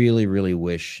really, really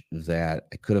wish that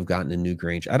I could have gotten a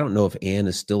Newgrange. I don't know if Anne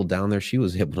is still down there. She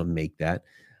was able to make that.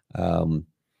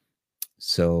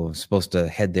 So I'm supposed to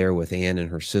head there with Anne and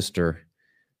her sister.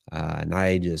 And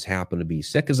I just happened to be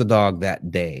sick as a dog that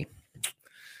day.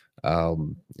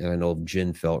 And I know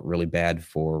Jen felt really bad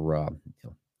for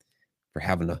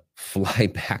having to fly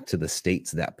back to the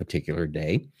States that particular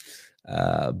day.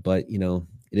 But, it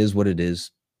is what it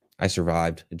is. I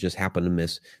survived. It just happened to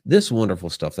miss this wonderful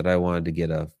stuff that I wanted to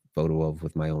get a photo of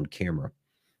with my own camera.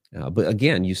 But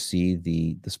again, you see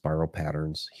the spiral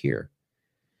patterns here.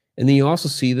 And then you also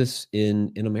see this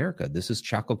in America. This is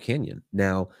Chaco Canyon.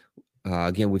 Now,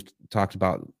 again, we've talked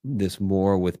about this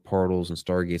more with portals and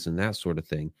stargates and that sort of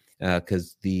thing,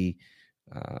 because the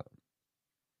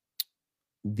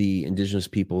indigenous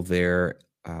people there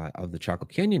of the Chaco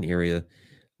Canyon area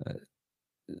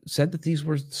said that these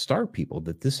were star people,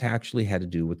 that this actually had to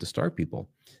do with the star people,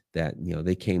 that,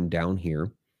 they came down here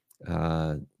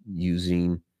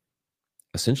using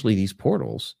essentially these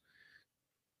portals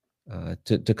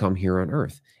to come here on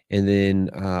Earth. And then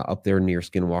up there near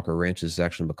Skinwalker Ranch, this is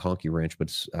actually McConkey Ranch, but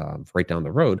it's right down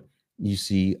the road, you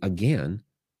see again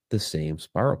the same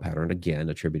spiral pattern, again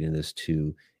attributing this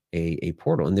to a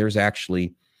portal. And there's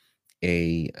actually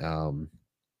a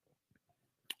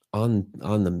on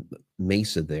the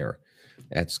mesa there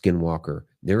at Skinwalker,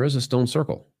 there is a stone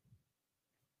circle,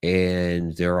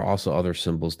 and there are also other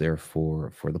symbols there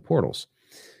for the portals.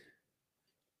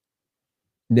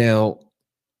 Now,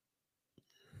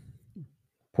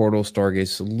 portal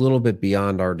stargates a little bit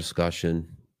beyond our discussion.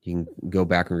 You can go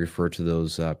back and refer to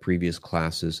those previous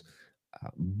classes.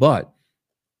 But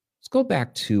let's go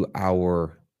back to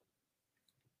our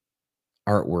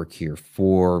artwork here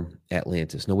for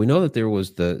Atlantis. Now, we know that there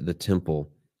was the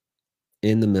temple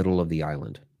in the middle of the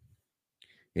island.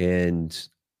 And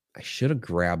I should have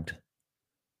grabbed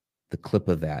the clip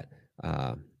of that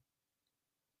a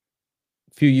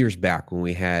few years back when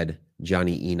we had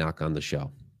Johnny Enoch on the show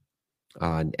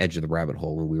on Edge of the Rabbit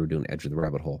Hole, when we were doing Edge of the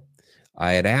Rabbit Hole.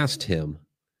 I had asked him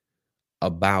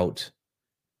about,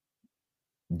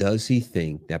 does he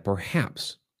think that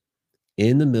perhaps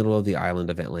in the middle of the island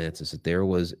of Atlantis, that there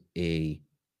was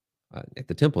at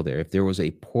the temple there, if there was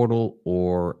a portal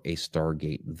or a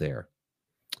stargate there.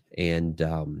 And,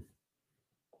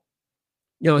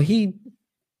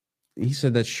 he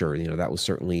said that sure, that was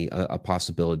certainly a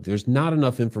possibility. There's not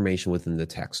enough information within the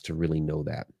text to really know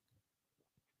that.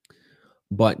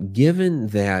 But given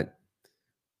that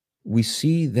we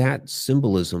see that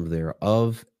symbolism there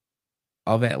of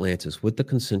Atlantis with the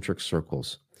concentric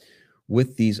circles,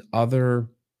 with these other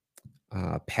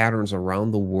patterns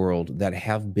around the world that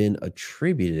have been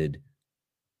attributed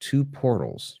to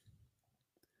portals,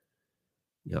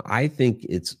 I think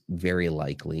it's very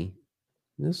likely,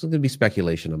 this is going to be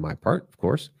speculation on my part, of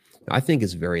course, I think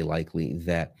it's very likely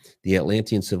that the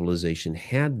Atlantean civilization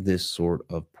had this sort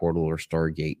of portal or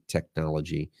stargate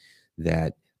technology,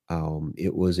 that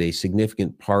it was a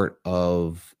significant part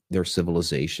of their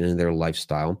civilization and their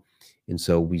lifestyle. And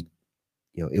so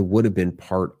it would have been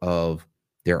part of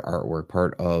their artwork,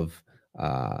 part of,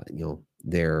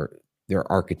 their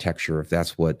architecture, if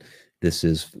that's what this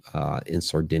is in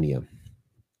Sardinia.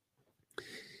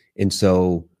 And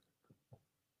so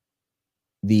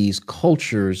these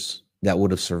cultures that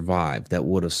would have survived, that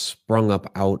would have sprung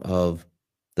up out of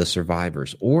the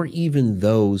survivors, or even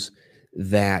those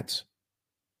that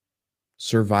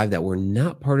survived that were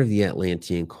not part of the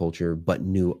Atlantean culture but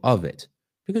knew of it,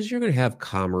 because you're going to have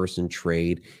commerce and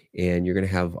trade, and you're going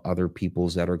to have other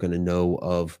peoples that are going to know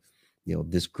of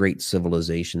this great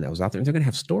civilization that was out there, and they're going to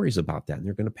have stories about that, and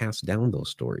they're going to pass down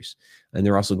those stories, and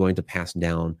they're also going to pass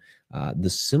down the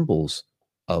symbols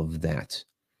of that.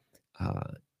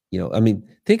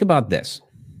 Think about this.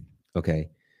 Okay.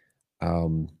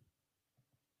 I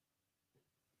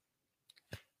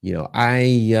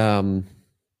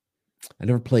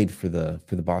never played for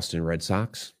the Boston Red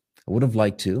Sox. I would have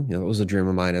liked to. It was a dream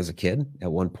of mine as a kid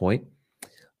at one point.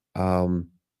 But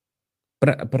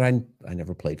I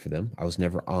never played for them. I was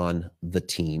never on the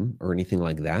team or anything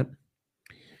like that.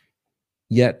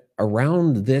 Yet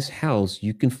around this house,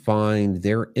 you can find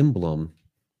their emblem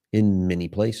in many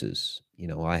places.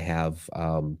 I have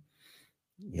some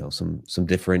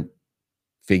different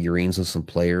figurines of some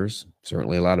players,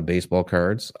 certainly a lot of baseball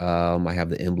cards. I have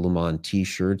the emblem on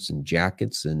T-shirts and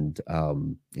jackets and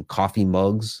coffee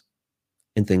mugs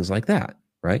and things like that,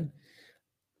 right?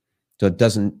 So it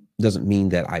doesn't mean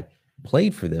that I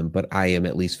played for them, but I am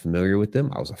at least familiar with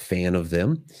them. I was a fan of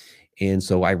them, and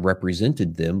so I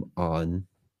represented them on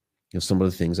some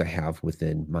of the things I have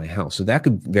within my house. So that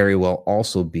could very well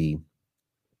also be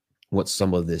what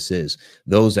some of this is.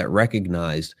 Those that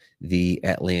recognized the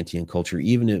Atlantean culture,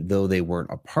 even though they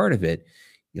weren't a part of it,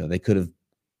 they could have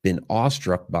been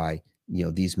awestruck by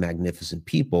these magnificent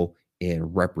people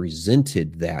and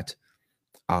represented that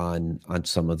on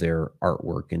some of their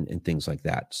artwork and things like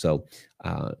that. So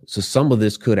some of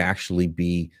this could actually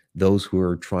be those who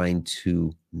are trying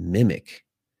to mimic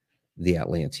the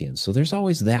Atlanteans. So there's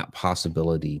always that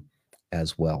possibility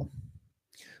as well.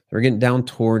 We're getting down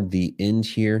toward the end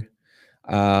here.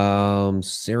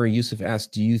 Sarah Yusuf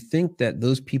asked, do you think that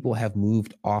those people have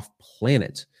moved off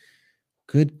planet?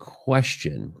 Good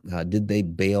question. Did they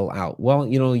bail out? Well,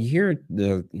 you hear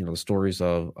the stories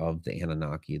of the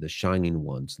Anunnaki, the shining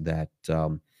ones, that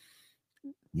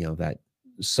that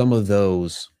some of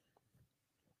those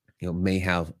may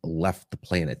have left the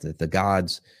planet, that the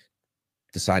gods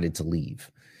decided to leave.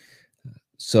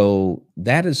 So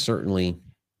that is certainly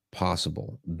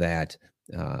possible, that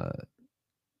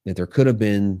that there could have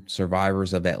been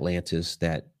survivors of Atlantis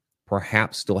that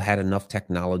perhaps still had enough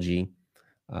technology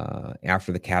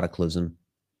after the cataclysm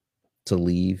to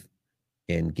leave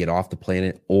and get off the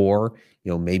planet, or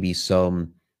maybe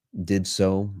some did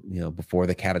so before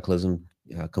the cataclysm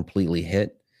completely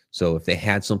hit. So if they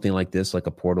had something like this, like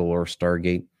a portal or a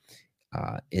stargate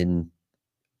in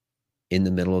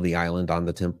the middle of the island on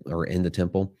the temple or in the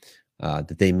temple,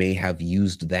 that they may have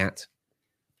used that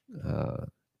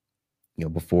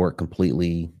before it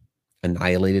completely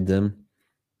annihilated them.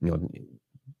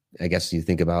 I guess you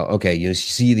think about, okay, you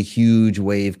see the huge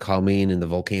wave coming and the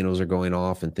volcanoes are going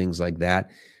off and things like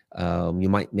that. You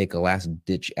might make a last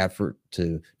ditch effort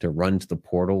to run to the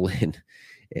portal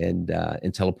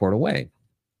and teleport away.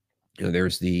 You know,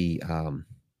 there's the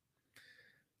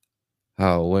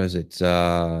what is it?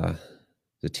 The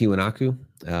Tiwanaku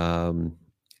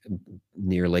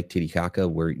near Lake Titicaca,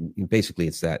 where basically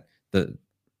it's that the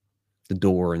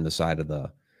door in the side of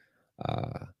the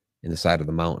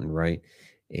mountain, right?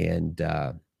 And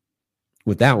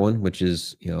with that one, which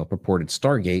is, you know, a purported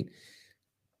Stargate,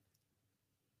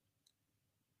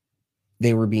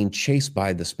 they were being chased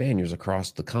by the Spaniards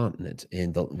across the continent,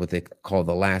 and what they call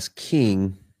the last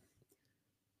king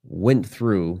went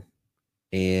through,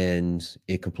 and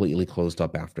it completely closed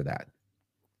up after that.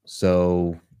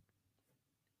 So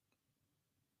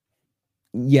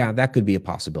yeah, that could be a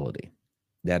possibility.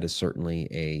 That is certainly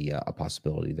a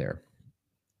possibility there.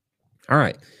 All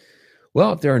right.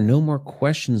 Well, if there are no more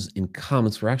questions and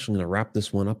comments, we're actually going to wrap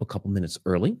this one up a couple minutes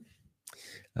early.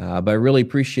 But I really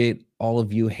appreciate all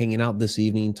of you hanging out this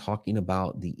evening, talking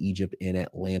about the Egypt and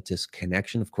Atlantis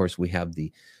connection. Of course, we have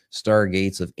the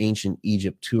Stargates of Ancient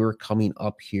Egypt tour coming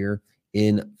up here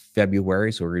in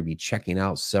February. So we're going to be checking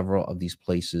out several of these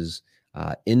places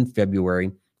in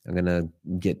February. I'm going to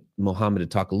get Mohammed to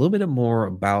talk a little bit more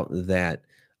about that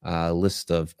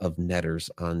list of netters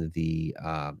on the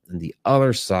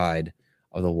other side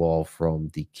of the wall from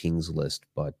the King's List.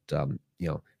 But you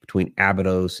know, between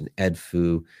Abydos and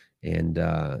Edfu and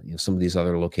you know, some of these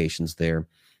other locations there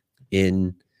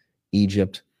in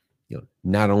Egypt, you know,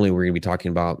 not only we're going to be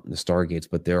talking about the Stargates,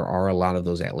 but there are a lot of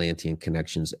those Atlantean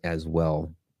connections as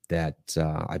well that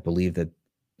I believe that,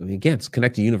 I mean, again, it's a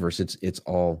connected universe. It's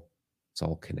all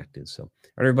connected. So, all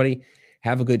right, everybody,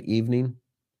 have a good evening.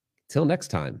 Till next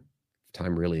time, if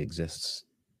time really exists.